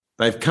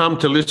They've come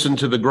to listen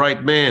to the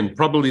great man,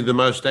 probably the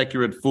most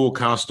accurate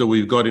forecaster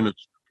we've got in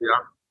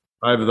Australia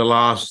over the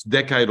last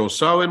decade or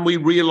so. And we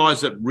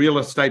realize that real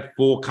estate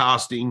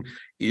forecasting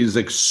is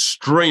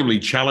extremely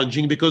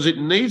challenging because it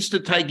needs to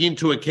take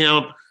into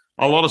account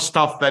a lot of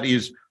stuff that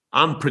is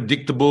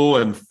unpredictable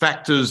and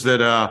factors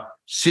that are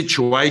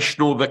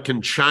situational that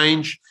can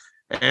change.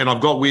 And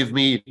I've got with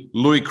me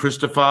Louis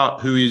Christopher,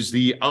 who is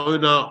the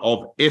owner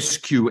of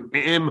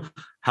SQM.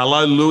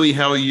 Hello, Louis.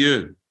 How are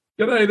you?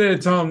 G'day there,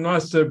 Tom.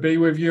 Nice to be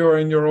with you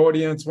and your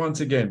audience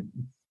once again.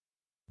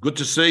 Good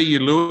to see you,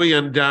 Louis.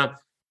 And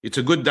it's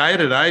a good day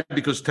today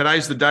because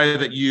today's the day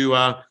that you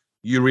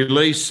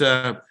release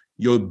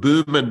your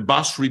boom and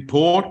bust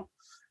report.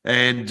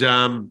 And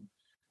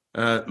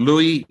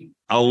Louis,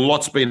 a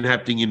lot's been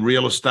happening in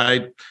real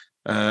estate.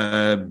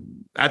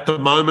 At the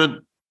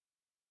moment,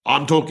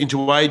 I'm talking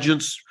to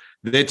agents.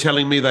 They're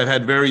telling me they've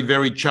had very,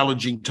 very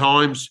challenging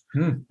times.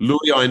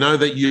 Louis, I know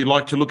that you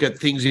like to look at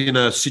things in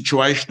a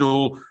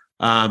situational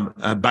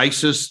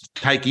basis,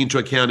 take into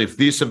account if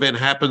this event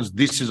happens,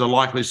 this is a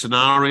likely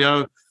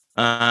scenario.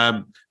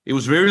 It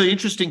was very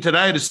interesting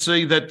today to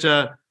see that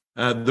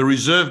the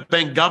Reserve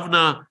Bank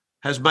governor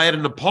has made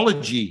an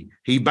apology.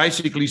 He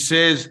basically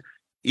says,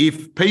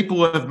 if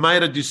people have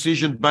made a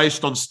decision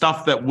based on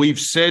stuff that we've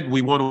said,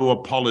 we want to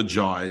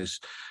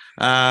apologize.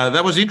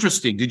 That was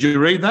interesting. Did you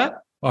read that?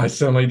 I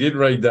certainly did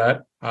read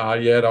that.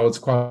 That was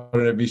quite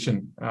an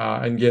admission.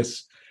 And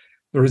yes,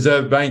 the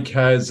Reserve Bank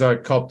has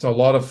copped a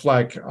lot of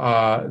flack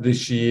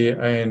this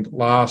year and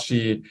last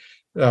year,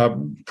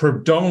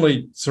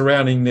 predominantly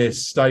surrounding their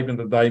statement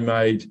that they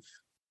made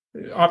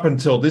up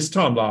until this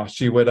time last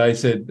year, where they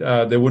said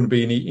there wouldn't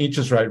be any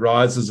interest rate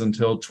rises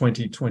until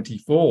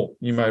 2024.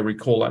 You may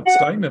recall that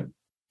statement.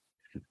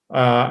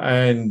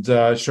 And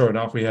sure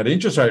enough, we had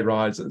interest rate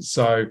rises.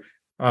 So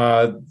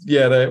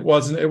it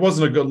wasn't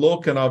a good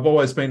look. And I've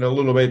always been a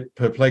little bit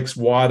perplexed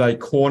why they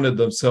cornered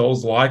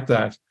themselves like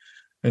that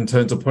in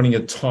terms of putting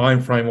a time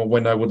frame on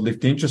when they would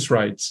lift interest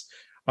rates.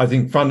 I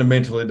think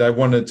fundamentally they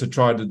wanted to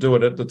try to do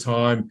it at the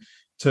time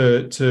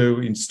to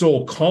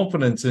install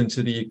confidence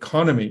into the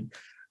economy.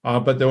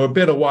 But there were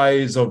better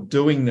ways of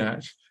doing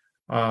that.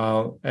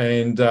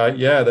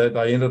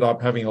 They ended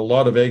up having a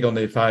lot of egg on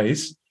their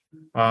face.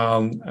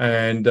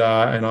 And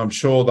I'm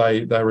sure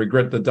they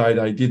regret the day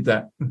they did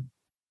that.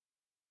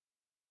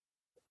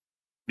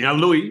 Now,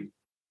 Louis,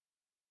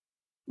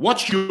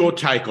 what's your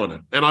take on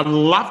it? And I'd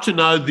love to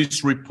know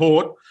this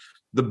report,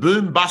 the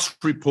boom bust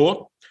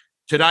report.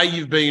 Today,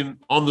 you've been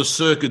on the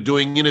circuit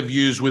doing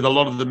interviews with a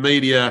lot of the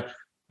media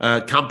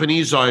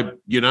companies. I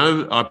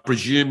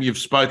presume you've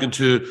spoken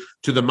to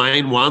the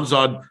main ones.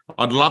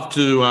 I'd love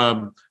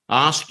to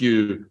ask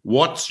you,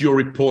 what's your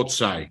report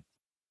say?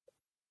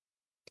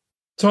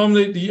 Tom,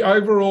 the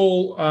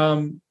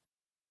overall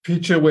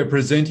picture we're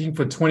presenting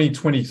for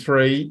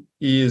 2023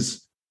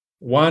 is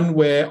one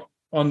where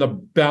on the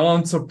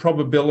balance of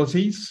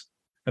probabilities,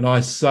 and I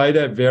say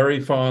that very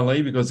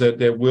finely because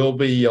there will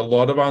be a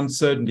lot of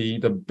uncertainty,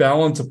 the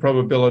balance of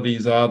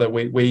probabilities are that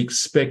we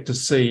expect to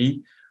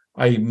see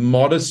a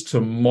modest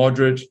to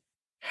moderate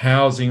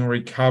housing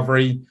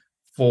recovery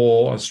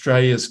for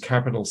Australia's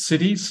capital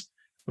cities.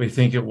 We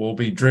think it will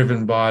be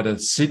driven by the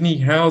Sydney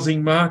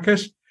housing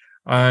market,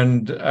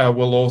 and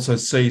we'll also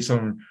see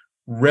some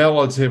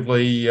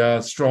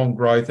relatively strong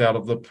growth out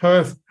of the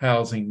Perth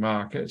housing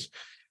market.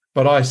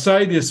 But I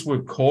say this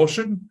with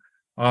caution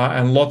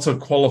and lots of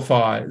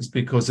qualifiers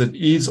because it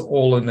is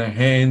all in the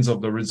hands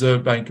of the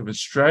Reserve Bank of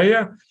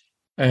Australia.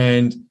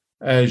 And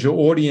as your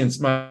audience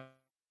may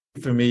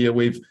be familiar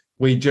with,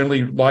 we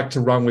generally like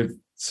to run with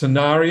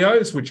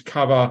scenarios which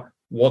cover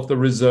what the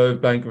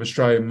Reserve Bank of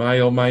Australia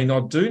may or may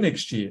not do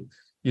next year.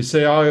 You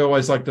see, I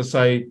always like to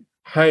say,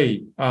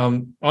 hey,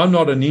 I'm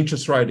not an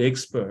interest rate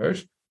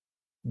expert,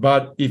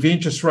 but if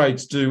interest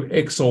rates do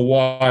X or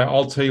Y,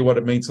 I'll tell you what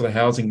it means for the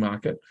housing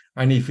market.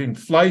 And if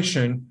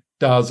inflation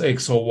does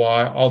X or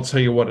Y, I'll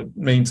tell you what it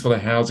means for the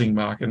housing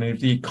market. And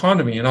if the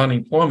economy and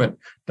unemployment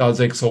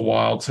does X or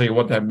Y, I'll tell you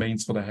what that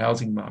means for the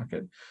housing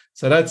market.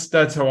 So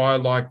that's how I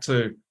like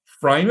to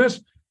frame it.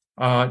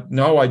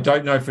 No, I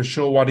don't know for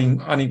sure what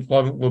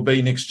unemployment will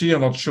be next year.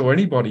 I'm not sure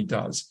anybody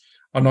does.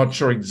 I'm not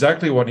sure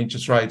exactly what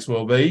interest rates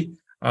will be,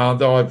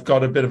 though I've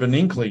got a bit of an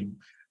inkling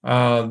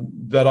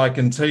that I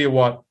can tell you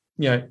what,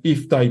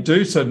 if they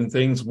do certain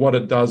things, what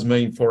it does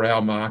mean for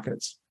our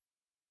markets.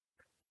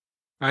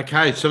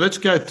 Okay, so let's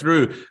go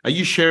through. Are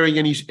you sharing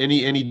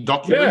any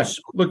documents?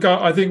 Yeah. Look,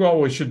 I think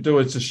what we should do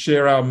is to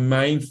share our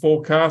main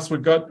forecast.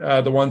 We've got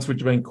the ones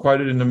which have been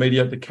quoted in the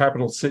media at the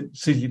capital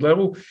city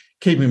level.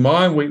 Keep in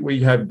mind,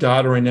 we have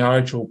data in our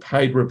actual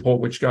paid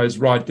report, which goes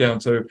right down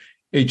to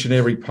each and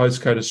every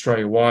postcode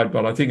Australia-wide.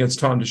 But I think it's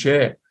time to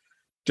share.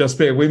 Just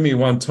bear with me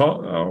one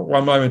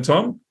moment,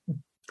 Tom.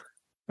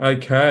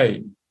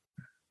 Okay.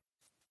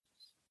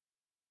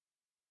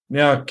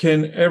 Now,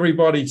 can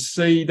everybody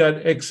see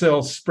that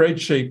Excel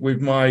spreadsheet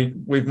with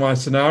my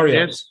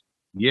scenarios?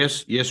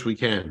 Yes, we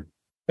can.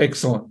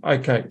 Excellent.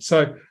 Okay,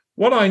 so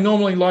what I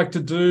normally like to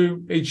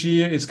do each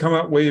year is come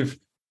up with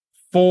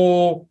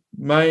 4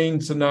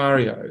 main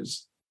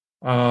scenarios.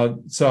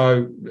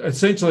 So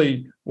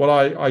essentially what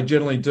I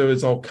generally do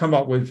is I'll come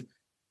up with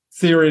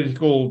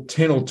theoretical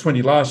 10 or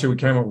 20. Last year we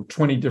came up with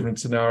 20 different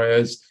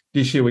scenarios.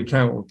 This year we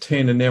came up with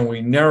 10, and then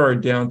we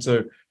narrowed down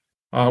to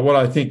what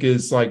I think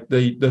is like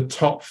the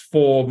top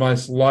 4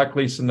 most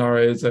likely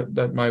scenarios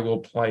that may well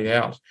play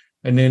out.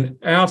 And then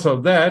out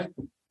of that,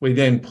 we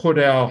then put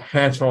our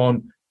hat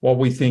on what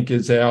we think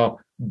is our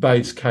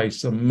base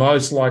case, the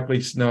most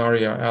likely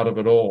scenario out of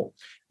it all.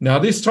 Now,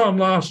 this time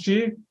last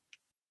year,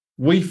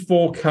 we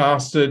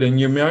forecasted, and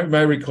you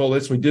may recall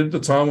this, we did at the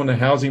time when the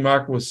housing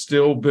market was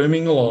still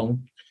booming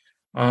along,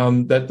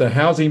 that the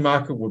housing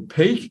market would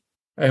peak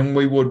and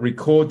we would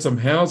record some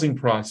housing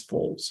price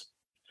falls.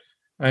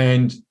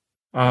 And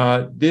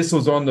this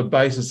was on the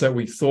basis that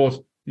we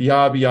thought the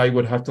RBA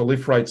would have to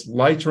lift rates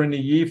later in the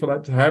year for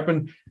that to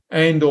happen,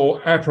 and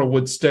or APRA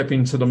would step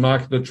into the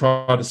market to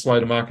try to slow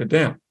the market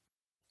down.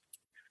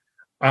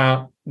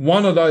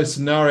 One of those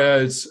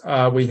scenarios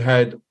we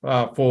had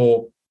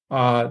for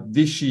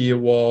this year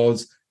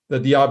was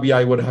that the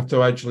RBA would have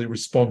to actually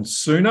respond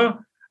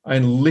sooner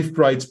and lift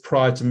rates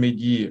prior to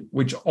mid-year,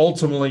 which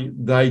ultimately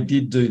they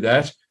did do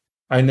that.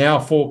 And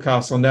our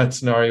forecast on that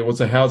scenario was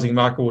the housing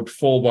market would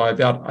fall by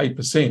about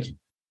 8%,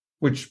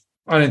 which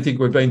I don't think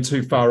we've been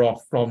too far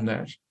off from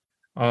that.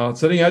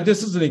 So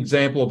this is an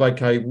example of,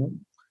 okay,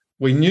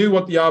 we knew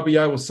what the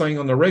RBA was saying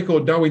on the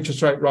record, no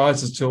interest rate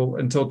rises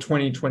until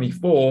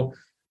 2024.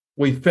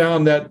 We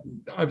found that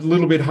a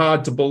little bit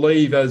hard to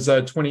believe as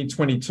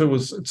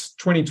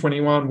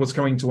 2021 was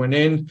coming to an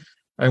end.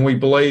 And we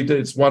believed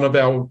it's one of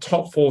our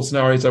top 4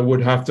 scenarios that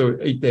would have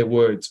to eat their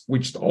words,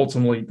 which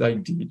ultimately they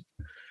did.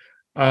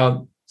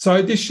 So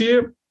this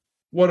year,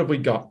 what have we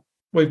got?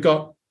 We've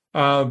got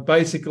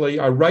basically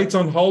a rates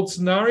on hold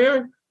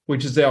scenario,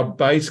 which is our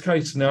base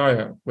case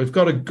scenario. We've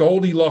got a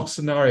Goldilocks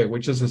scenario,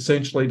 which is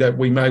essentially that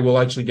we may well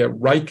actually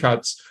get rate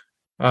cuts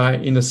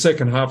in the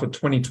second half of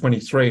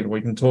 2023, and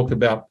we can talk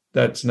about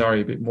that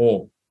scenario a bit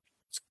more.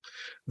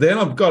 Then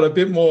I've got a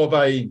bit more of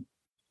a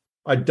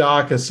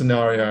darker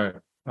scenario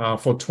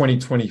for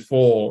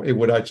 2024. It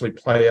would actually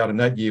play out in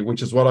that year,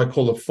 which is what I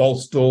call a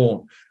false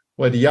dawn,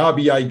 where the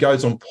RBA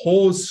goes on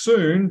pause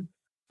soon,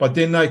 but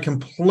then they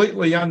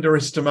completely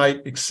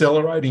underestimate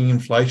accelerating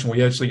inflation.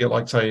 We actually get,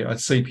 like, say, a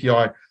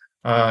CPI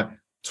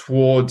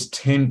towards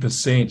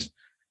 10%,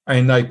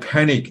 and they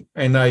panic,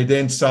 and they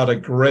then start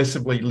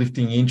aggressively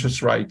lifting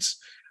interest rates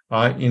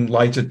in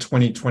later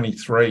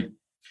 2023.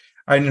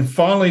 And then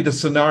finally, the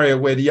scenario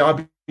where the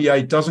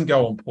RBA doesn't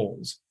go on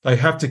pause. They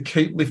have to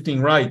keep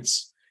lifting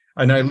rates,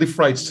 and they lift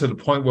rates to the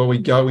point where we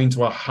go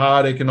into a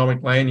hard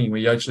economic landing.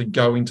 We actually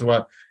go into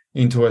a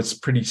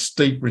pretty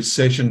steep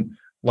recession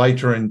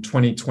later in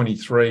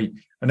 2023.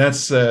 And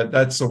that's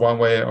the one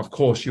where, of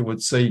course, you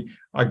would see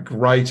a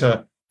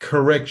greater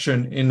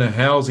correction in the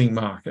housing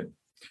market.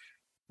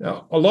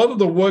 Now, a lot of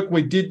the work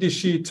we did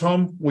this year,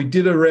 Tom, we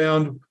did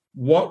around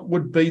what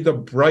would be the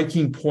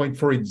breaking point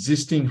for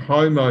existing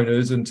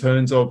homeowners in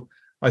terms of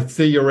a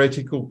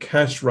theoretical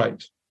cash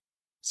rate.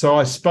 So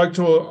I spoke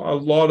to a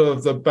lot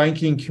of the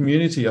banking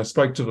community. I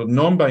spoke to the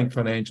non-bank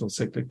financial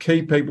sector,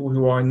 key people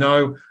who I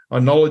know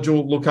are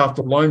knowledgeable, look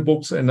after loan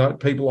books, and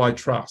people I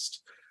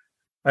trust.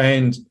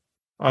 And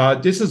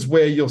this is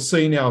where you'll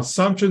see now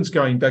assumptions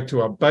going back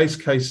to our base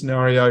case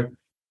scenario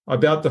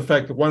about the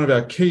fact that one of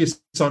our key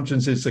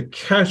assumptions is the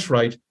cash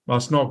rate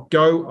must not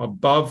go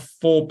above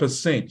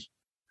 4%.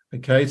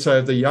 Okay, so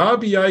if the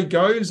RBA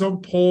goes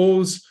on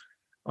pause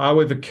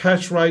with a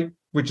cash rate,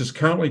 which is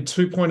currently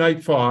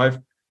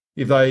 2.85,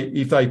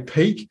 if they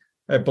peak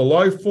at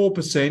below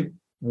 4%,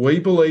 we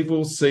believe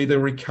we'll see the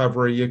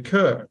recovery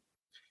occur.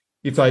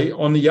 If they,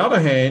 on the other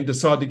hand,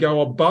 decide to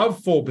go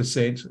above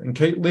 4% and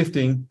keep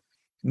lifting,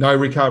 no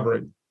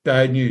recovery.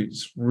 Bad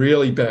news,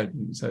 really bad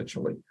news,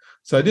 actually.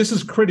 So this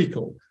is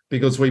critical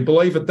because we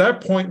believe at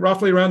that point,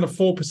 roughly around the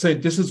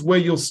 4%, this is where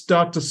you'll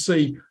start to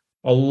see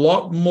a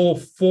lot more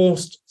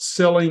forced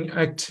selling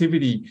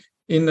activity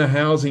in the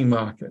housing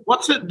market.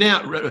 What's it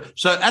now?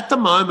 So at the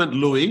moment,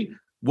 Louis,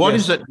 what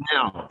is it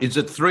now? Is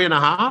it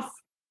 3.5?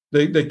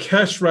 The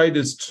cash rate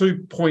is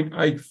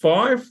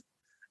 2.85,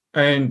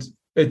 and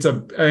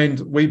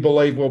we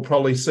believe we'll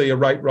probably see a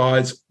rate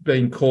rise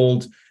being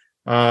called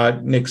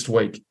next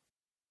week.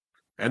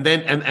 And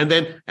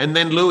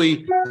then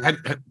Louis,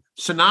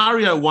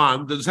 scenario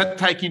one, does that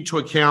take into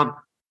account?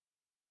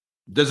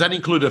 Does that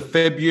include a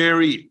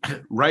February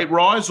rate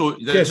rise? Or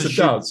yes, it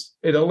does.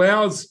 It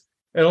allows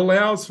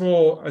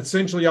for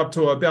essentially up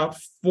to about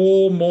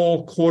 4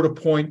 more quarter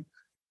point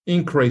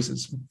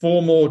increases,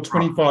 4 more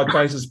 25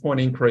 basis point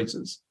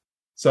increases.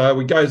 So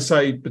we go to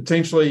say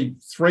potentially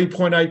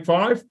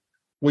 3.85.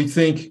 We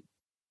think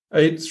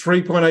at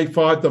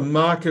 3.85, the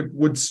market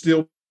would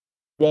still,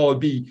 while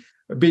it'd be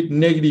a bit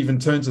negative in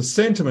terms of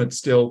sentiment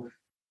still,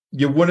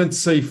 you wouldn't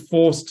see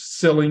forced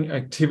selling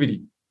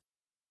activity.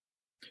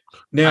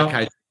 Now,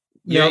 okay.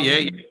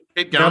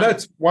 Now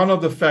that's one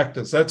of the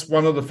factors.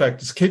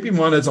 Keep in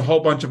mind there's a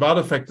whole bunch of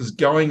other factors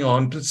going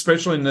on,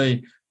 especially in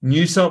the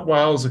New South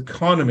Wales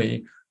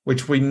economy,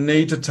 which we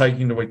need to take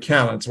into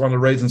account. It's one of the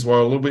reasons why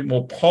we're a little bit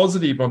more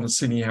positive on the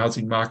Sydney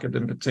housing market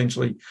than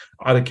potentially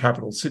other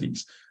capital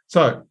cities.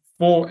 So,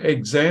 for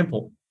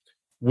example,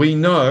 we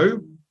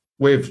know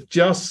we've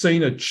just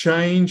seen a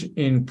change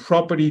in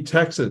property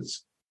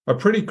taxes, a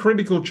pretty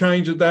critical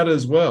change at that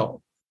as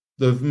well.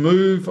 The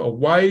move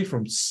away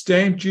from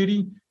stamp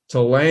duty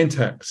to land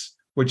tax,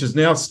 which has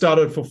now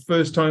started for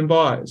first-time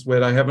buyers, where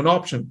they have an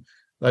option.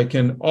 They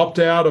can opt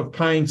out of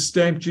paying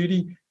stamp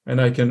duty and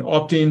they can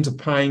opt into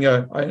paying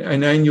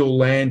an annual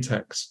land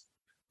tax.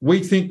 We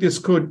think this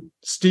could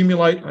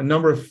stimulate a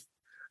number of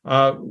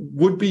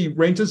would-be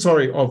renters,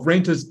 of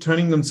renters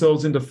turning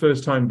themselves into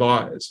first-time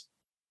buyers.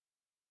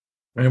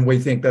 And we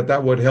think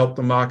that would help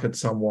the market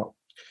somewhat.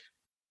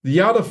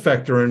 The other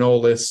factor in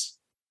all this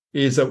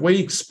is that we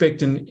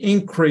expect an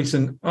increase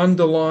in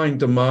underlying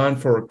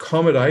demand for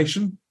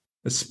accommodation,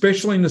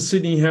 especially in the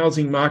Sydney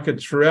housing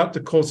market throughout the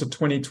course of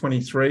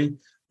 2023.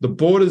 The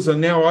borders are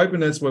now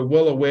open, as we're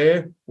well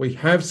aware. We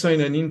have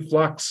seen an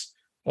influx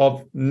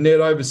of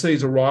net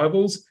overseas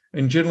arrivals,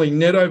 and generally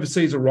net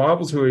overseas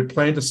arrivals who had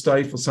planned to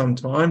stay for some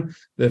time.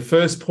 Their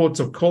first ports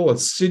of call are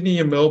Sydney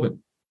and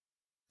Melbourne.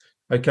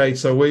 Okay,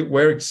 so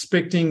we're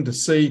expecting to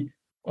see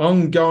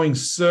ongoing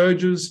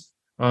surges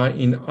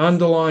in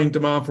underlying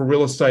demand for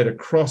real estate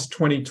across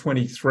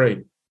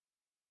 2023.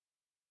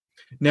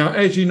 Now,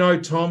 as you know,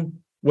 Tom,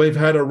 we've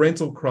had a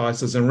rental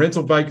crisis, and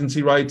rental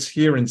vacancy rates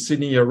here in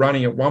Sydney are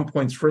running at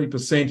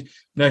 1.3%.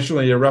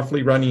 Nationally, they're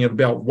roughly running at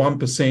about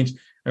 1%,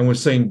 and we're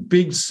seeing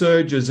big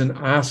surges in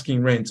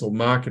asking rents, or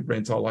market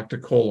rents, I like to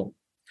call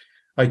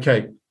them.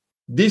 Okay,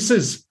 this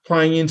is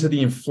playing into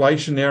the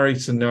inflationary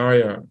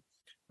scenario,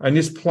 and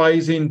this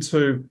plays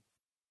into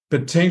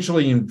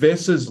potentially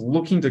investors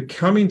looking to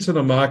come into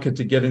the market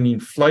to get an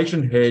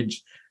inflation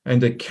hedge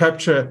and to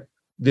capture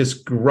this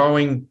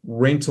growing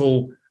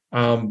rental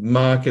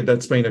market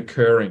that's been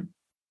occurring.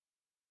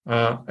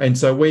 And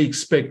so we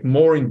expect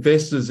more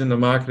investors in the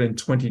market in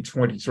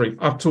 2023,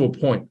 up to a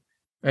point.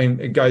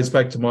 And it goes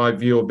back to my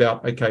view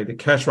about, okay, the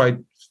cash rate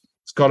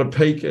has got to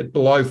peak at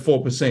below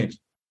 4%.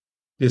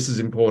 This is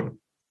important.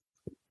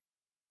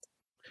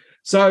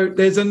 So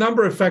there's a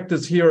number of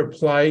factors here at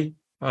play,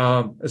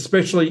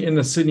 especially in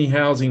the Sydney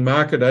housing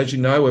market. As you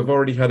know, we've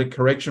already had a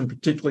correction,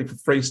 particularly for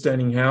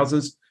freestanding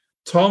houses.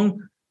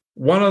 Tom,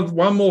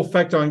 one more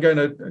factor I'm going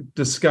to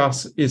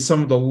discuss is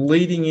some of the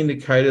leading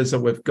indicators that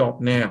we've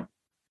got now.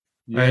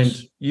 Yes.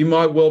 And you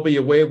might well be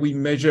aware we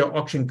measure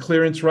auction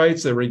clearance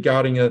rates. They're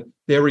regarded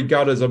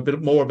as a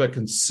bit more of a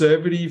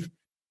conservative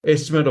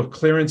estimate of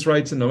clearance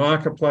rates in the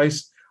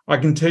marketplace. I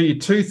can tell you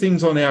two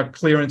things on our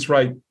clearance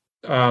rate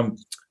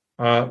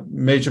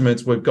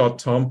measurements we've got,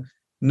 Tom.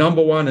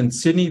 Number one, in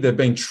Sydney, they've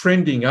been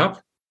trending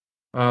up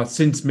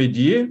since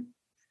mid-year.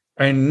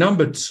 And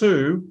number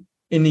two,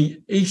 in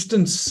the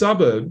eastern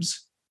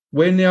suburbs,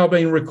 we're now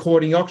been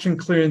recording auction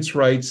clearance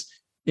rates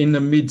in the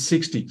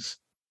mid-60s,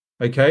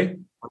 okay?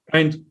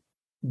 And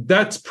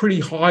that's pretty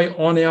high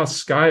on our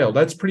scale.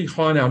 That's pretty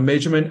high on our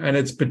measurement, and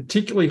it's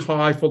particularly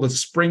high for the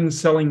spring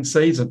selling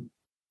season.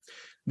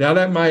 Now,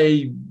 that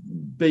may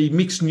be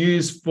mixed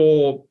news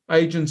for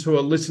agents who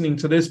are listening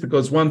to this,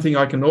 because one thing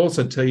I can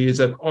also tell you is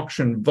that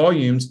auction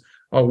volumes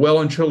are well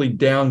and truly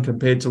down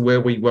compared to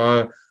where we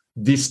were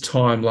this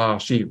time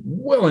last year,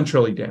 well and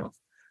truly down.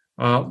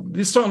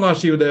 This time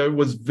last year, there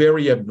was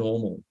very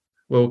abnormal.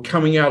 We were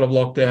coming out of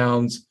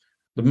lockdowns,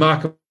 the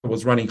market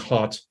was running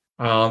hot,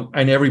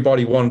 and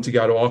everybody wanted to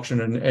go to auction,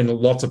 and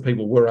lots of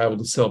people were able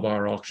to sell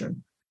via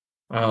auction.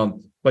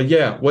 But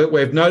yeah,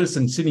 we've noticed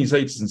in Sydney's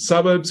eastern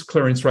suburbs,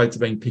 clearance rates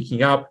have been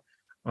picking up.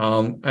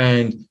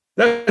 And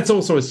that's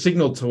also a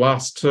signal to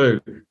us too,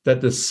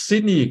 that the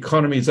Sydney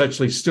economy is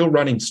actually still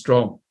running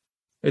strong.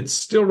 It's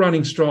still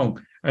running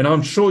strong. And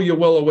I'm sure you're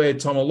well aware,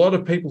 Tom, a lot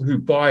of people who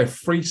buy a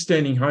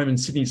freestanding home in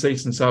Sydney's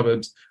eastern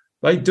suburbs,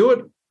 they do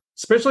it,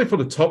 especially for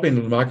the top end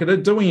of the market, they're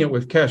doing it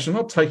with cash. They're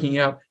not taking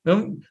out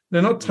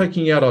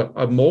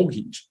a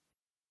mortgage.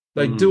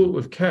 They do it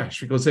with cash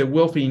because they're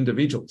wealthy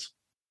individuals.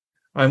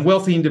 And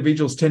wealthy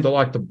individuals tend to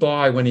like to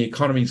buy when the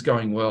economy's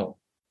going well.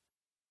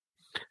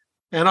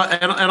 And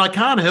I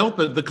can't help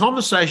it. The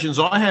conversations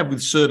I have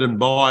with certain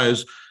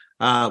buyers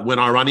when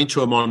I run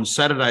into them on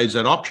Saturdays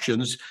at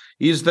auctions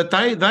is that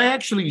they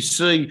actually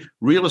see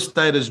real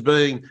estate as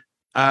being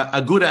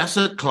a good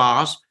asset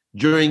class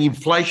during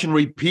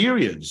inflationary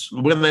periods.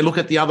 When they look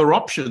at the other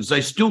options,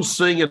 they're still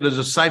seeing it as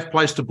a safe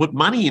place to put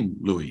money in,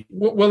 Louis.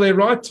 Well, they're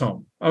right,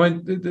 Tom. I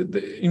mean,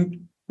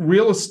 in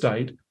real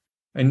estate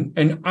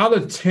and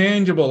other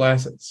tangible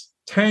assets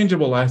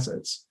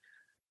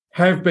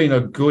have been a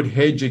good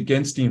hedge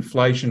against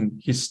inflation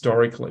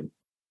historically.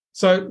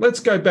 So let's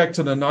go back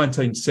to the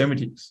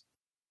 1970s.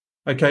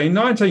 Okay, in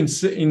the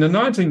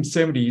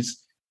 1970s,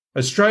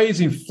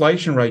 Australia's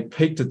inflation rate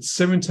peaked at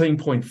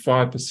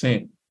 17.5%.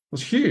 It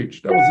was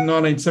huge. That was in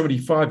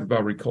 1975, if I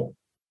recall.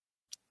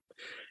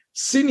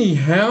 Sydney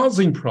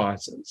housing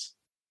prices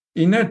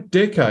in that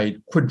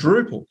decade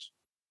quadrupled.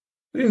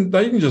 They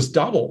didn't just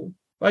double,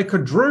 they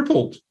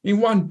quadrupled in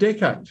one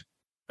decade.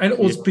 And it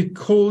was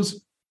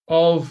because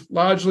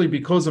largely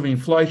because of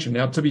inflation.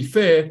 Now, to be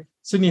fair,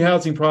 Sydney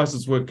housing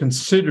prices were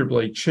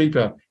considerably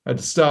cheaper at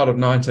the start of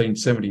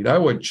 1970. They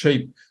were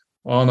cheap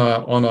on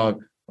a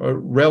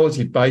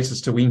relative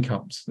basis to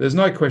incomes. There's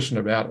no question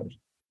about it.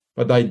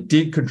 But they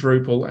did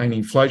quadruple, and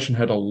inflation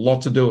had a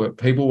lot to do with it.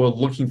 People were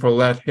looking for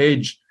that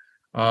hedge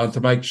to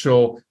make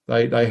sure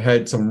they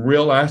had some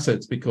real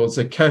assets, because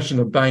the cash in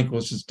the bank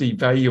was just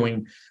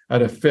devaluing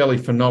at a fairly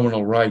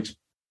phenomenal rate.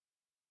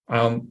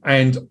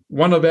 And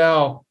one of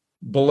our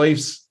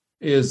beliefs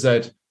is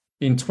that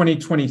in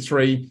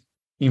 2023,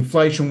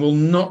 inflation will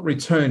not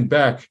return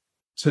back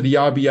to the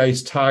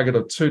RBA's target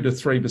of 2 to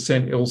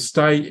 3%. It will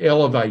stay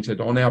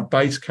elevated on our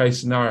base case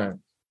scenario.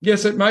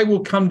 Yes, it may well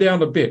come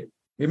down a bit.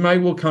 But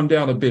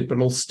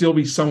it'll still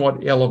be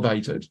somewhat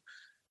elevated.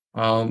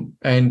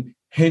 And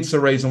hence the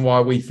reason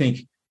why we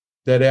think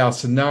that our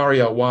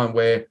scenario one,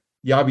 where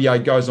the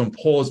RBA goes on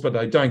pause, but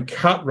they don't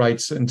cut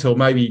rates until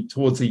maybe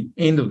towards the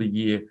end of the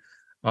year,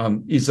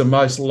 is the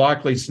most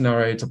likely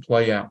scenario to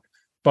play out.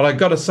 But I've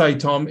got to say,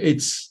 Tom,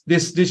 this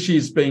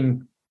year's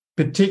been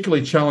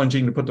particularly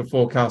challenging to put the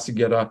forecast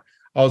together.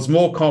 I was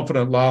more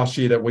confident last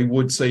year that we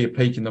would see a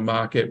peak in the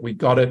market. We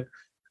got it.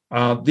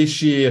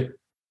 This year,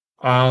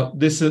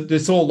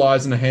 this all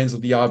lies in the hands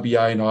of the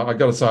RBA, and I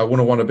got to say, I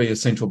wouldn't want to be a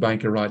central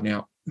banker right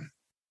now.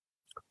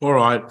 All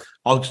right,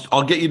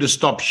 I'll get you to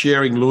stop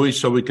sharing, Louis,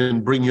 so we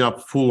can bring you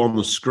up full on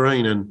the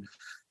screen and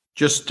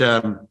just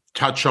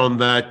touch on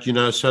that.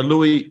 So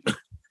Louis,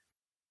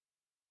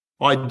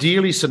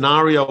 ideally,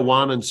 scenario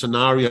one and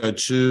scenario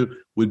two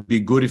would be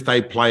good if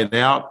they played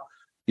out.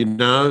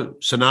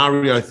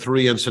 Scenario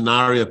three and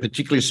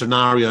particularly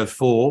scenario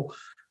four,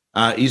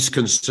 is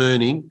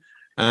concerning.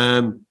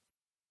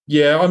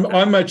 Yeah,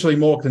 I'm actually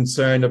more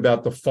concerned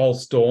about the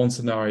false dawn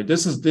scenario.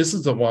 This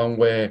is the one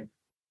where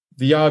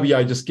the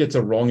RBA just gets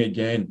it wrong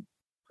again.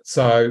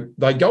 So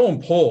they go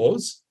on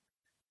pause,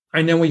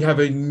 and then we have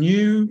a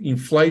new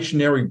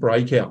inflationary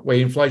breakout where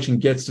inflation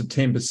gets to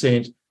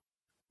 10%.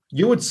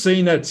 You would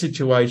see in that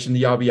situation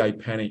the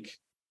RBA panic.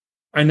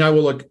 And they were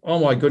like, oh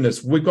my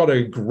goodness, we've got to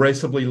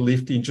aggressively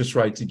lift interest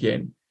rates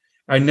again.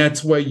 And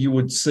that's where you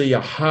would see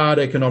a hard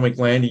economic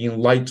landing in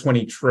late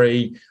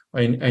 23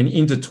 and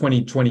into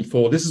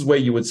 2024. This is where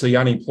you would see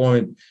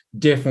unemployment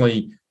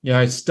definitely,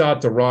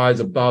 start to rise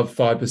above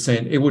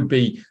 5%. It would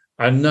be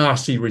a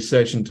nasty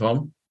recession,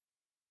 Tom.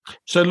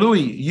 So,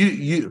 Louis,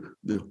 you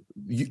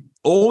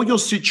all your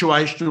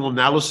situational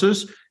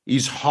analysis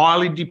is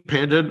highly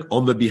dependent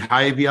on the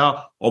behaviour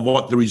of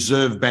what the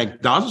Reserve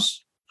Bank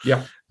does.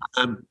 Yeah.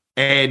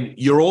 And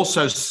you're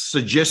also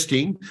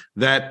suggesting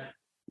that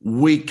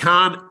we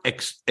can't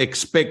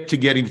expect to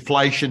get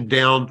inflation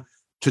down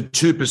to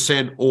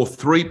 2% or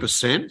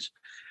 3%.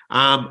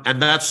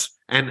 And that's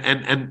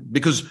and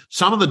because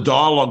some of the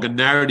dialogue and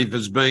narrative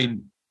has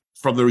been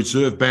from the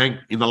Reserve Bank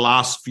in the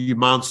last few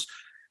months,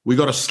 we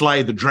got to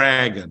slay the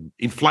dragon.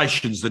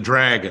 Inflation's the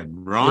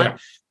dragon, right?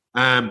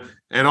 Yeah.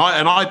 And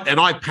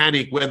I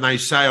panic when they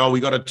say, "Oh, we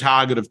got a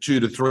target of 2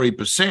 to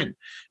 3%,"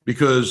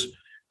 because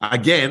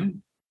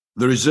again,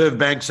 the Reserve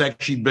Bank's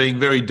actually being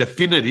very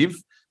definitive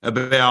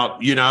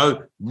about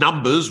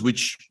numbers,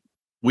 which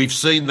we've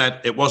seen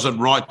that it wasn't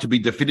right to be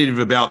definitive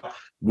about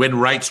when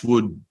rates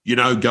would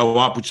go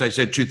up, which they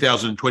said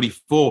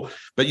 2024.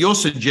 But you're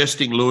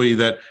suggesting, Louis,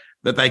 that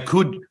they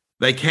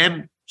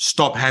can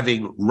stop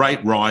having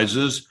rate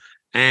rises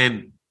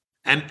and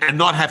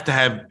not have to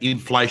have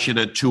inflation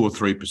at 2 or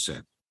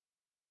 3%.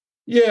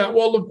 Yeah,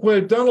 well, look,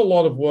 we've done a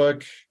lot of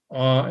work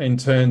in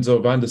terms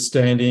of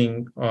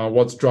understanding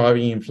what's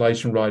driving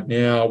inflation right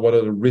now, what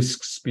are the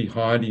risks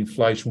behind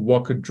inflation,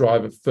 what could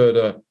drive it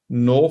further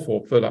north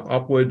or further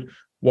upward,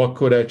 what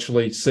could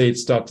actually see it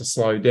start to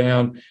slow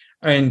down.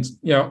 And,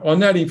 on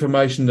that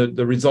information,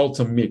 the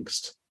results are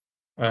mixed.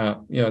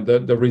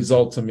 The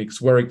results are mixed.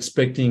 We're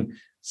expecting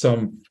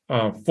some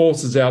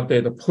forces out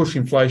there to push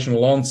inflation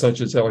along, such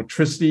as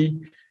electricity,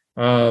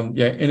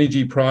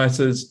 energy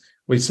prices.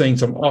 We're seeing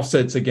some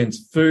offsets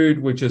against food,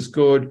 which is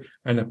good,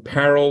 and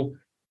apparel.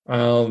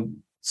 The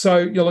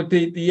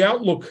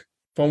outlook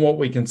from what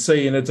we can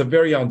see, and it's a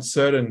very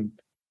uncertain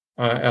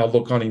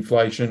outlook on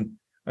inflation,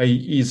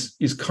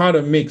 is kind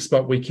of mixed,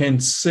 but we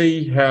can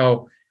see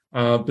how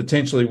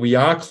potentially we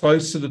are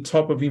close to the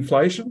top of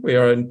inflation. We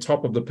are on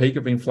top of the peak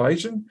of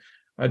inflation.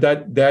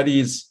 That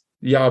is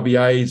the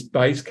RBA's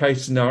base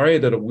case scenario,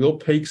 that it will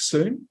peak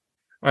soon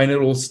and it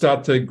will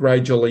start to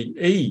gradually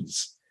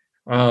ease.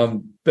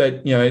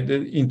 But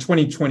in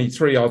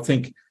 2023, I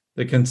think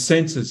the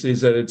consensus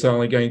is that it's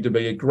only going to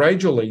be a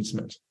gradual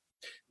easement.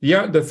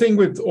 The thing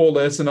with all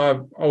this, and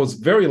I was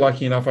very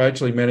lucky enough, I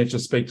actually managed to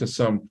speak to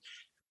some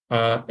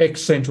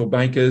ex-central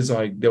bankers.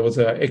 There was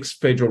an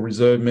ex-Federal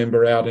Reserve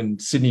member out in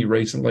Sydney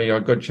recently. I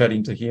got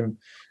chatting to him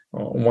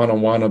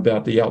one-on-one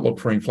about the outlook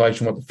for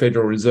inflation, what the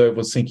Federal Reserve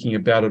was thinking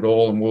about it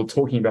all, and we were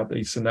talking about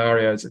these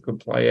scenarios that could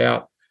play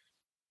out.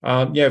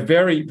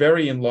 Very,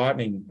 very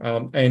enlightening.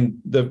 And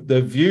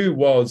the view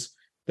was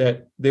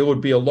that there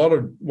would be a lot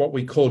of what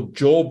we call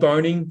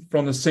jawboning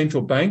from the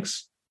central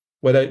banks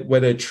where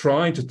they're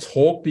trying to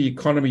talk the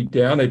economy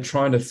down. They're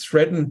trying to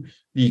threaten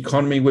the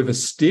economy with a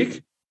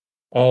stick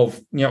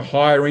of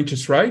higher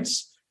interest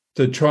rates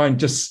to try and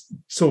just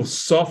sort of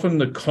soften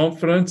the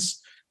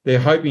confidence. They're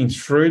hoping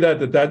through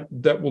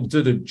that will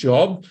do the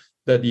job,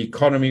 that the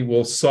economy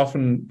will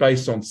soften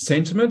based on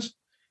sentiment.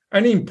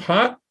 And in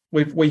part,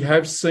 we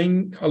have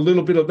seen a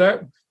little bit of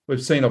that.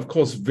 We've seen, of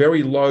course,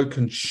 very low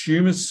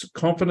consumers'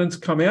 confidence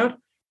come out.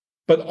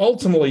 But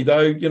ultimately,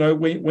 though,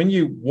 when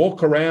you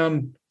walk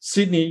around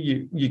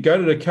Sydney, you go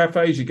to the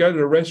cafes, you go to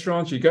the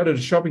restaurants, you go to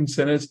the shopping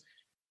centres,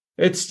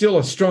 it's still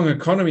a strong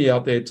economy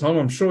out there, Tom.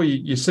 I'm sure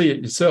you see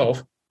it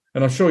yourself,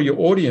 and I'm sure your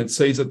audience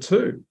sees it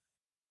too.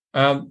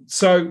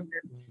 So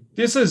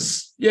this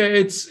is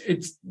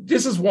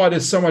this is why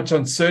there's so much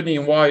uncertainty,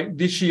 and why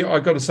this year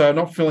I've got to say I'm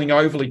not feeling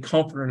overly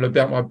confident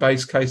about my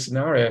base case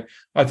scenario.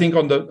 I think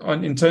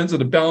in terms of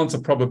the balance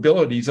of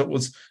probabilities, it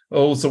was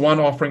the one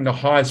offering the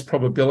highest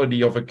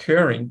probability of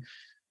occurring.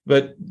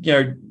 But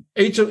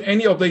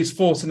any of these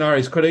four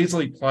scenarios could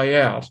easily play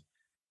out,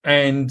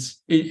 and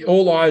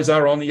all eyes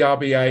are on the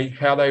RBA,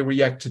 how they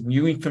react to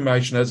new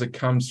information as it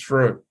comes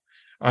through.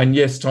 And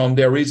yes, Tom,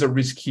 there is a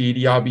risk here.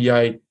 The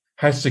RBA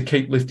has to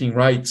keep lifting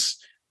rates.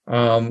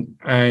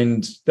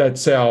 And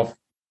that's our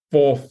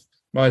fourth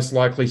most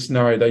likely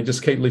scenario. They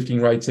just keep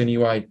lifting rates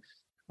anyway.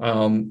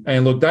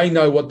 And look, they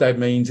know what that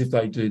means if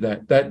they do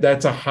that.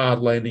 That's a hard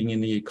landing in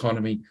the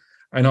economy.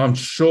 And I'm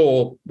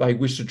sure they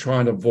wish to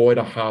try and avoid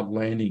a hard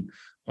landing.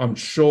 I'm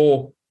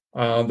sure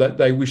that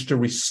they wish to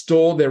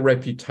restore their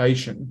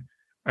reputation.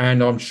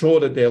 And I'm sure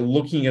that they're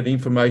looking at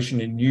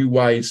information in new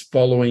ways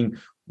following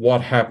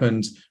what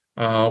happened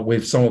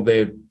with some of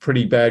their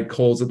pretty bad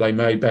calls that they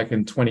made back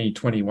in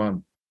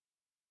 2021.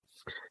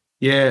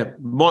 Yeah,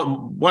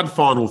 one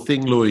final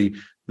thing, Louis.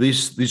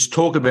 This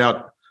talk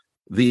about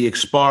the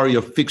expiry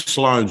of fixed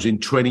loans in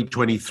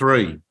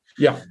 2023.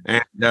 Yeah,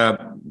 and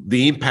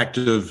the impact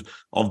of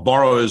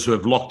borrowers who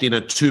have locked in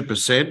at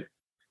 2%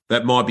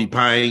 that might be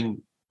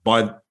paying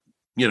by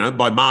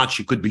March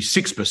it could be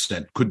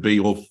 6%, could be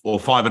or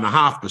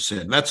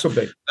 5.5%. That's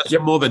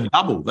more than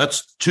double.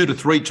 That's 2 to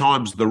 3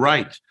 times the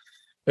rate.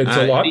 It's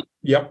a lot.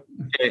 Yep.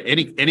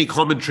 Any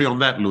commentary on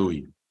that,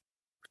 Louis?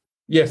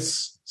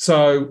 Yes.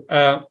 So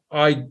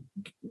I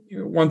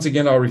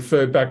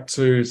refer back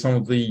to some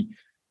of the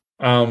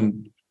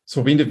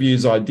sort of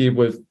interviews I did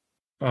with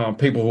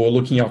people who are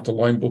looking after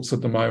loan books at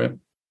the moment,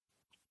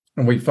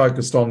 and we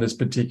focused on this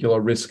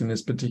particular risk and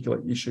this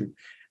particular issue.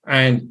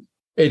 And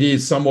it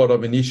is somewhat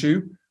of an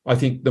issue. I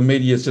think the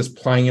media is just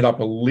playing it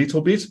up a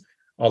little bit.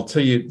 I'll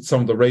tell you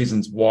some of the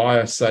reasons why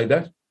I say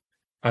that.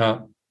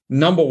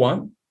 Number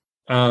one,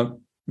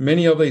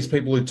 many of these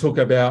people who took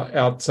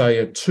out say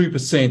a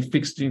 2%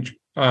 fixed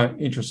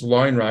interest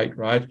loan rate,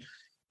 right?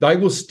 They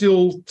were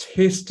still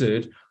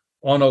tested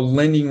on a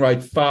lending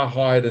rate far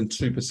higher than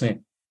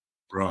 2%.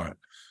 Right.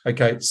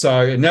 Okay.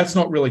 So, and that's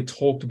not really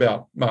talked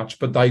about much,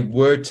 but they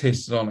were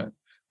tested on it.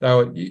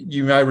 Though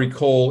you may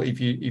recall, if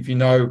you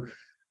know,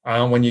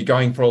 when you're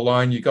going for a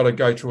loan, you've got to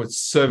go through a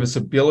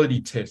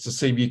serviceability test to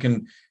see if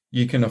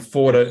you can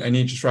afford an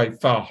interest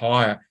rate far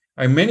higher.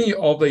 And many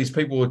of these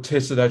people were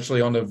tested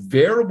actually on a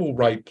variable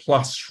rate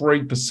plus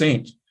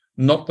 3%.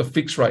 Not the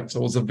fixed rate. So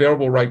it was a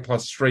variable rate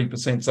plus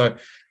 3%. So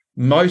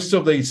most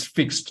of these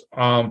fixed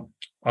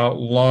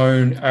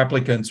loan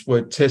applicants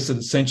were tested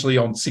essentially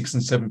on 6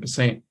 and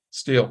 7%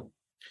 still.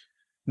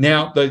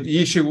 Now, the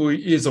issue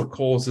is, of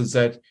course, is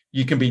that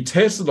you can be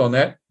tested on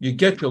that, you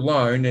get your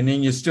loan, and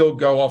then you still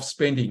go off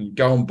spending. You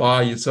go and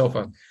buy yourself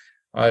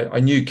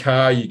a new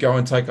car, you go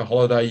and take a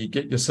holiday, you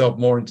get yourself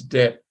more into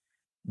debt.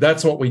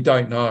 That's what we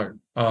don't know,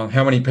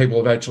 how many people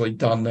have actually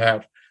done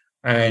that.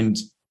 And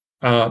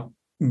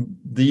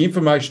the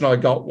information I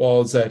got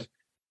was that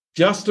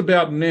just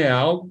about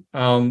now,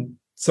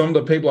 some of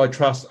the people I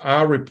trust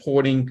are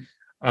reporting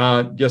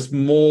just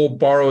more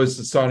borrowers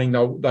deciding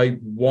they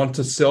want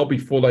to sell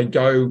before they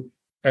go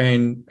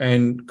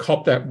and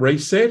cop that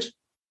reset.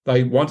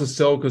 They want to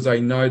sell because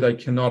they know they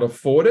cannot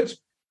afford it.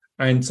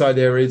 And so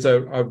there is a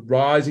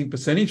rising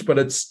percentage, but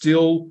it's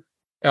still,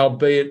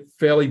 albeit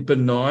fairly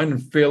benign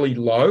and fairly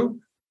low.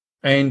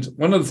 And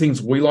one of the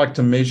things we like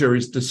to measure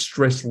is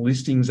distress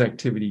listings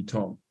activity,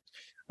 Tom.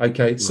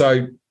 Okay,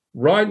 so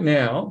right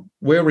now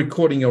we're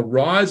recording a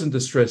rise in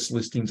distress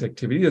listings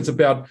activity. It's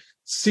about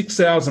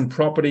 6,000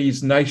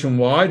 properties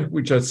nationwide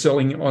which are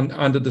selling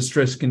under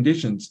distressed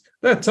conditions.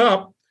 That's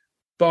up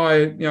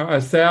by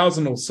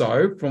 1,000 or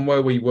so from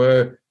where we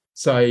were,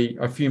 say,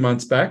 a few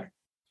months back.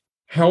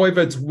 However,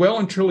 it's well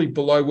and truly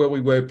below where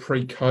we were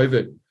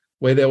pre-COVID,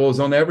 where there was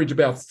on average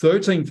about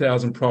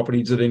 13,000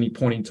 properties at any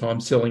point in time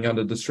selling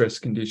under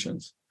distressed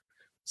conditions.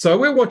 So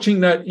we're watching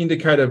that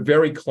indicator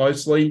very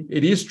closely.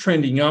 It is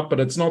trending up, but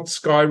it's not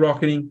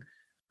skyrocketing.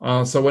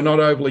 So we're not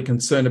overly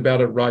concerned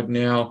about it right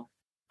now.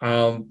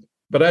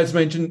 But as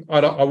mentioned,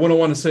 I wouldn't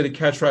want to see the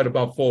catch rate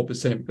above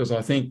 4%, because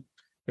I think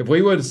if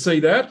we were to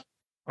see that,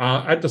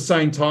 at the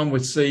same time we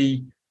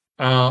see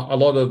a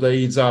lot of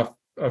these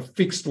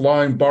fixed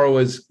loan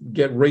borrowers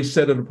get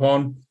resetted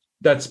upon,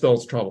 that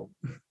spells trouble.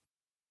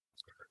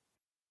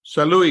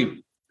 So,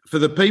 Louis, for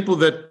the people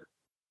that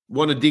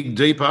want to dig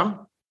deeper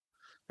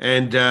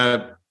and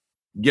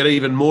get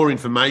even more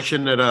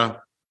information at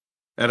a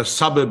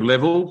suburb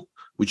level,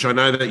 which I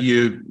know that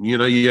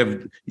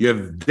you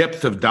have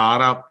depth of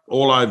data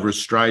all over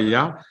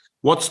Australia,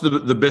 what's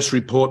the best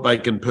report they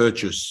can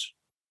purchase?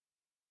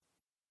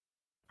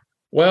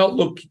 Well,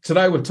 look,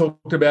 today we've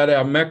talked about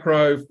our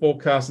macro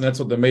forecast, and that's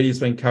what the media's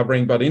been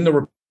covering. But in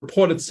the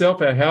report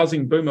itself, our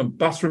housing boom and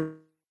bust report,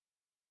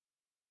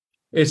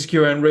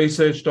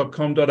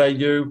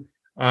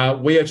 sqmresearch.com.au,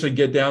 we actually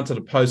get down to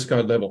the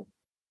postcode level.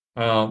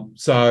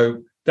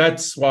 So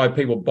that's why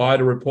people buy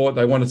the report.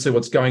 They want to see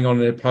what's going on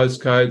in their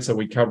postcode. So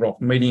we cover off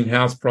median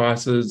house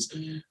prices.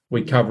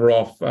 We cover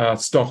off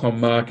stock on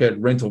market,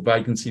 rental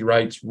vacancy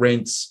rates,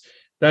 rents.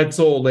 That's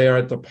all there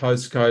at the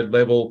postcode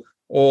level,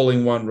 all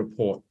in one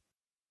report.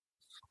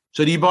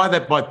 So do you buy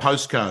that by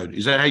postcode?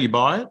 Is that how you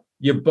buy it?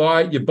 You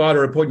buy the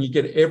report and you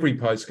get every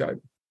postcode.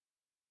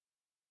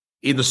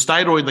 In the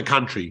state or in the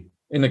country?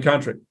 In the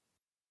country.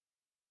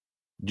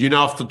 Do you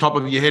know off the top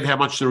of your head how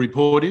much the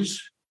report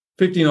is?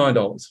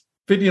 $59,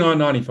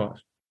 $59.95.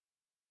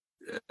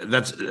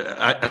 That's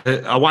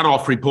a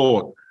one-off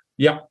report.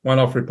 Yeah,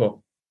 one-off report.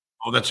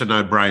 Oh, that's a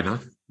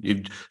no-brainer.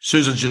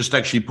 Susan's just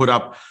put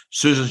up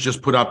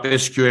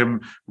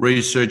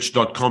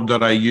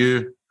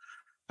sqmresearch.com.au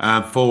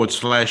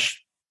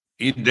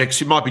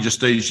 /index. It might be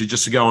just easier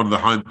just to go on the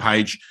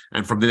homepage,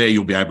 and from there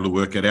you'll be able to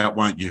work it out,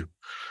 won't you?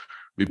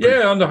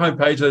 Yeah, on the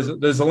homepage,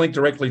 there's a link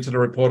directly to the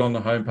report on the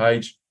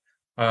homepage.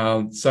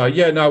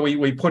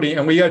 We put in,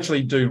 and we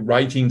actually do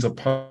ratings of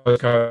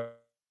postcode.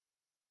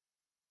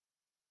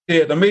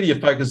 Yeah, the media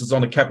focuses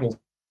on the capital.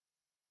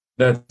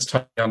 That's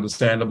totally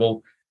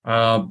understandable.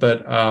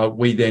 But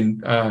we then,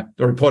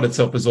 the report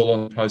itself is all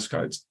on the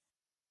postcodes.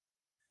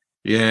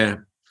 Yeah.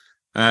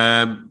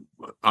 I'm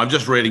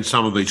just reading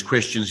some of these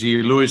questions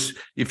here. Louis,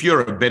 if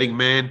you're a betting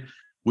man,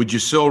 would you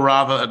sell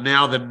rather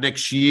now than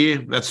next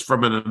year? That's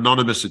from an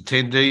anonymous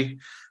attendee.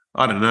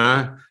 I don't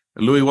know.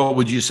 Louis, what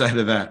would you say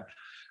to that?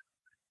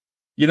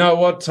 You know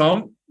what,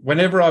 Tom?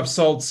 Whenever I've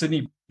sold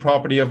Sydney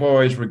property, I've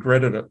always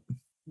regretted it.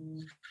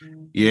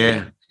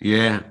 Yeah.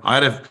 I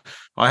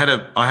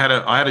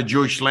had a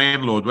Jewish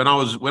landlord when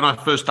I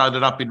first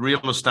started up in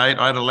real estate.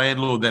 I had a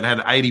landlord that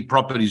had 80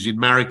 properties in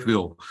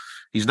Marrickville.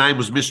 His name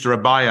was Mr.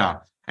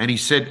 Abaya, and he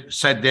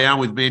sat down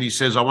with me and he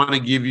says, "I want to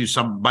give you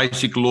some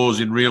basic laws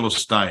in real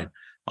estate."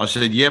 I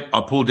said, "Yep."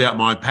 I pulled out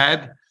my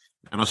pad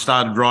and I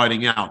started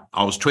writing out.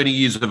 I was 20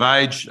 years of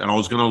age and I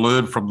was going to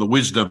learn from the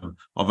wisdom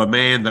of a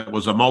man that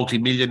was a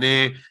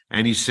multimillionaire.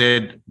 And he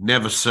said,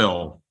 "Never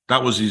sell."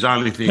 That was his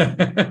only thing.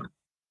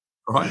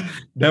 Right?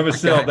 Never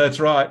sell. Okay. That's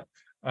right.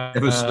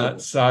 Never sell.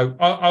 So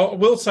I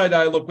will say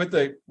though, look,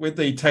 with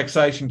the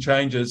taxation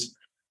changes,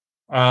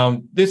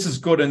 this is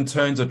good in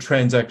terms of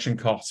transaction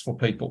costs for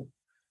people.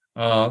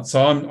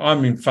 So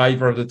I'm in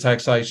favour of the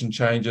taxation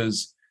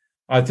changes.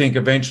 I think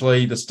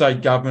eventually the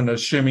state government,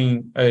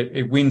 assuming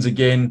it wins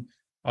again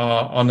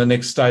on the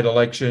next state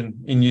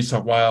election in New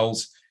South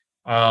Wales,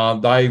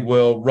 they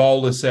will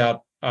roll this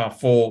out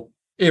for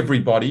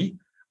everybody.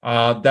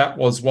 That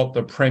was what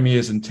the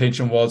Premier's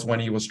intention was when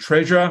he was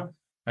Treasurer,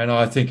 and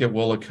I think it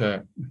will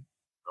occur.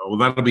 Well,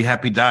 that'll be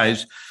happy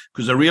days,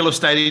 because the real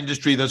estate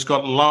industry that's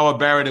got lower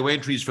barrier to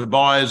entries for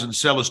buyers and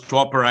sellers to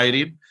operate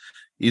in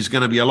is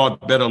going to be a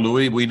lot better,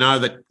 Louis. We know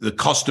that the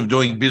cost of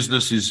doing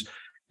business is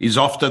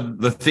often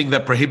the thing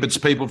that prohibits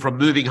people from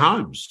moving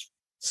homes.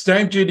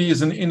 Stamp duty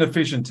is an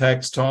inefficient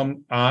tax,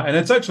 Tom, and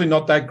it's actually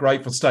not that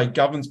great for state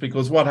governments,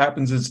 because what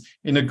happens is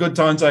in the good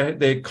times,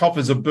 their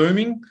coffers are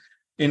booming.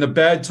 In the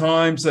bad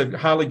times, they're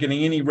hardly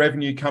getting any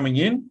revenue coming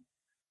in,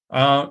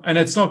 and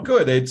it's not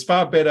good. It's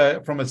far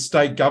better from a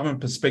state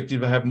government perspective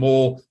to have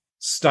more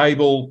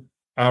stable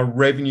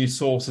revenue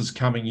sources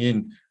coming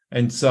in.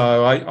 And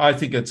so I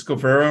think it's good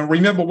for everyone.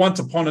 Remember, once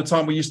upon a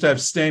time, we used to have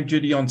stamp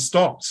duty on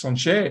stocks, on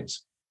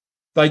shares.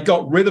 They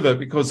got rid of it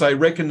because they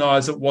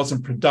recognised it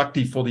wasn't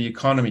productive for the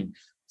economy.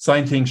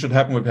 Same thing should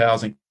happen with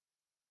housing.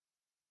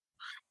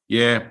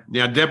 Yeah.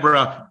 Now,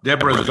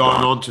 Deborah's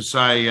gone on to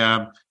say,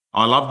 "I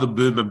love the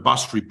boom and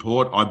bust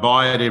report. I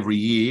buy it every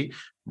year.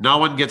 No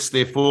one gets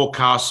their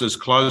forecasts as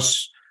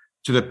close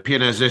to the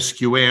pin as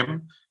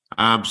SQM.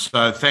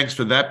 So thanks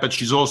for that." But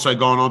she's also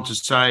gone on to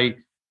say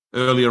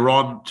earlier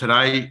on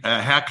today,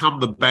 how come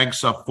the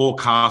banks are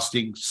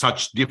forecasting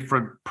such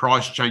different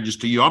price changes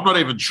to you? I'm not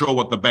even sure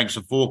what the banks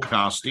are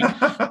forecasting.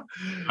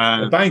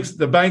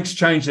 The banks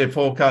change their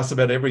forecast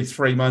about every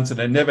 3 months, and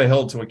they're never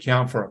held to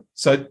account for it.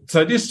 So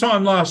this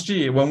time last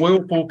year, when we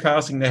were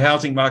forecasting the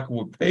housing market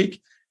would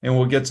peak and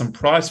we'll get some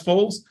price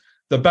falls,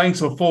 the banks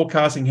were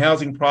forecasting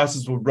housing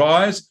prices would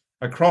rise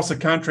across the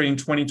country in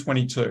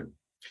 2022.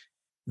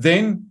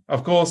 Then,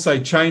 of course, they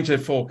changed their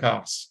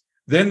forecasts.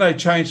 Then they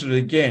changed it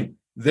again.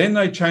 Then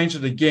they changed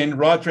it again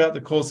right throughout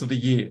the course of the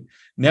year.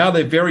 Now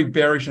they're very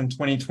bearish in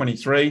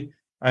 2023,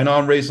 and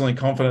I'm reasonably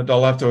confident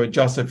they'll have to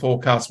adjust their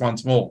forecast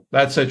once more.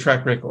 That's their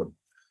track record.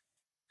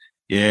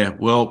 Yeah,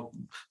 well,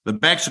 the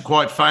banks are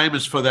quite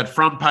famous for that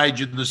front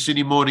page in the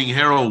Sydney Morning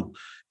Herald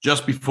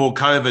just before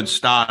COVID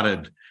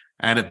started.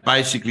 and it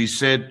basically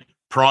said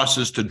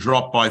prices to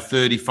drop by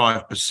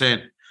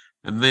 35%.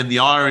 And then the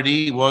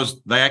irony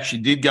was they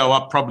actually did go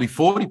up probably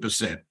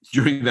 40%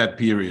 during that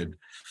period.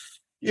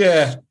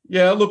 Yeah.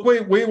 Look,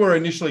 we were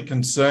initially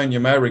concerned. You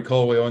may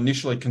recall we were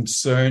initially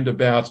concerned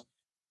about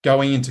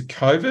going into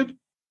COVID,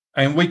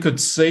 and we could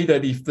see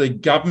that if the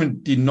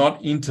government did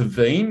not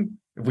intervene,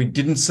 if we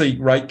didn't see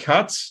rate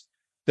cuts,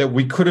 that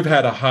we could have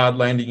had a hard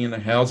landing in the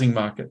housing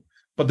market.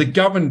 But the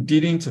government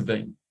did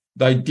intervene.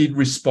 They did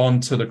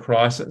respond to the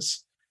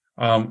crisis.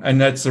 And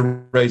that's the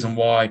reason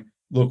why,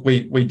 look,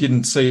 we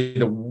didn't see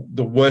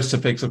the worst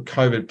effects of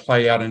COVID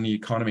play out in the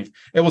economy.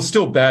 It was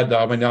still bad, though.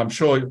 I mean, I'm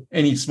sure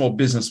any small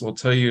business will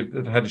tell you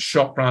that it had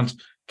shop fronts,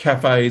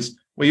 cafes.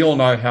 We all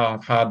know how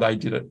hard they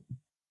did it.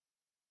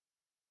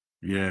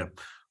 Yeah.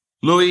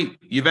 Louis,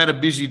 you've had a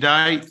busy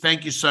day.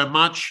 Thank you so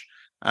much.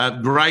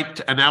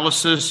 Great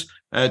analysis,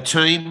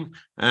 team.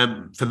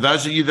 For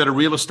those of you that are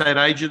real estate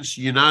agents,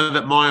 you know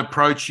that my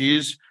approach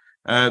is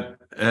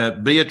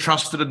be a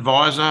trusted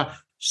advisor,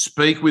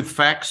 speak with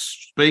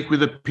facts, speak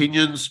with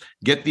opinions,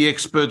 get the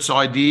experts'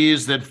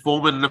 ideas, then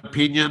form an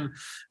opinion.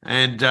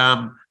 And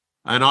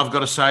I've got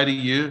to say to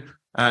you,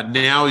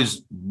 now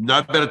is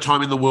no better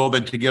time in the world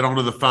than to get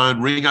onto the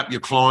phone, ring up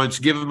your clients,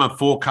 give them a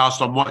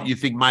forecast on what you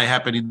think may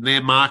happen in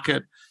their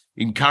market,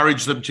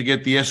 encourage them to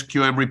get the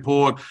SQM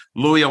report.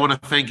 Louis, I want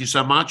to thank you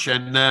so much,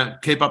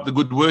 and keep up the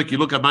good work. You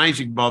look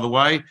amazing, by the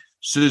way.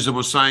 Susan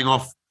was saying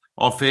off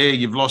air,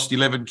 you've lost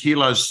 11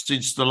 kilos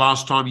since the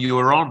last time you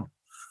were on.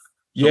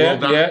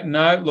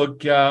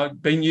 So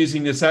been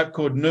using this app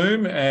called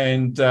Noom,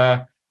 and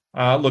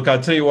look, I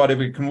tell you what, if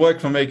it can work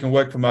for me, it can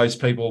work for most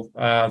people.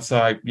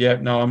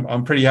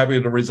 I'm pretty happy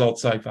with the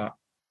results so far.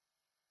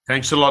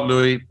 Thanks a lot,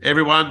 Louis.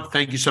 Everyone,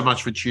 thank you so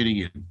much for tuning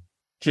in.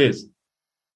 Cheers.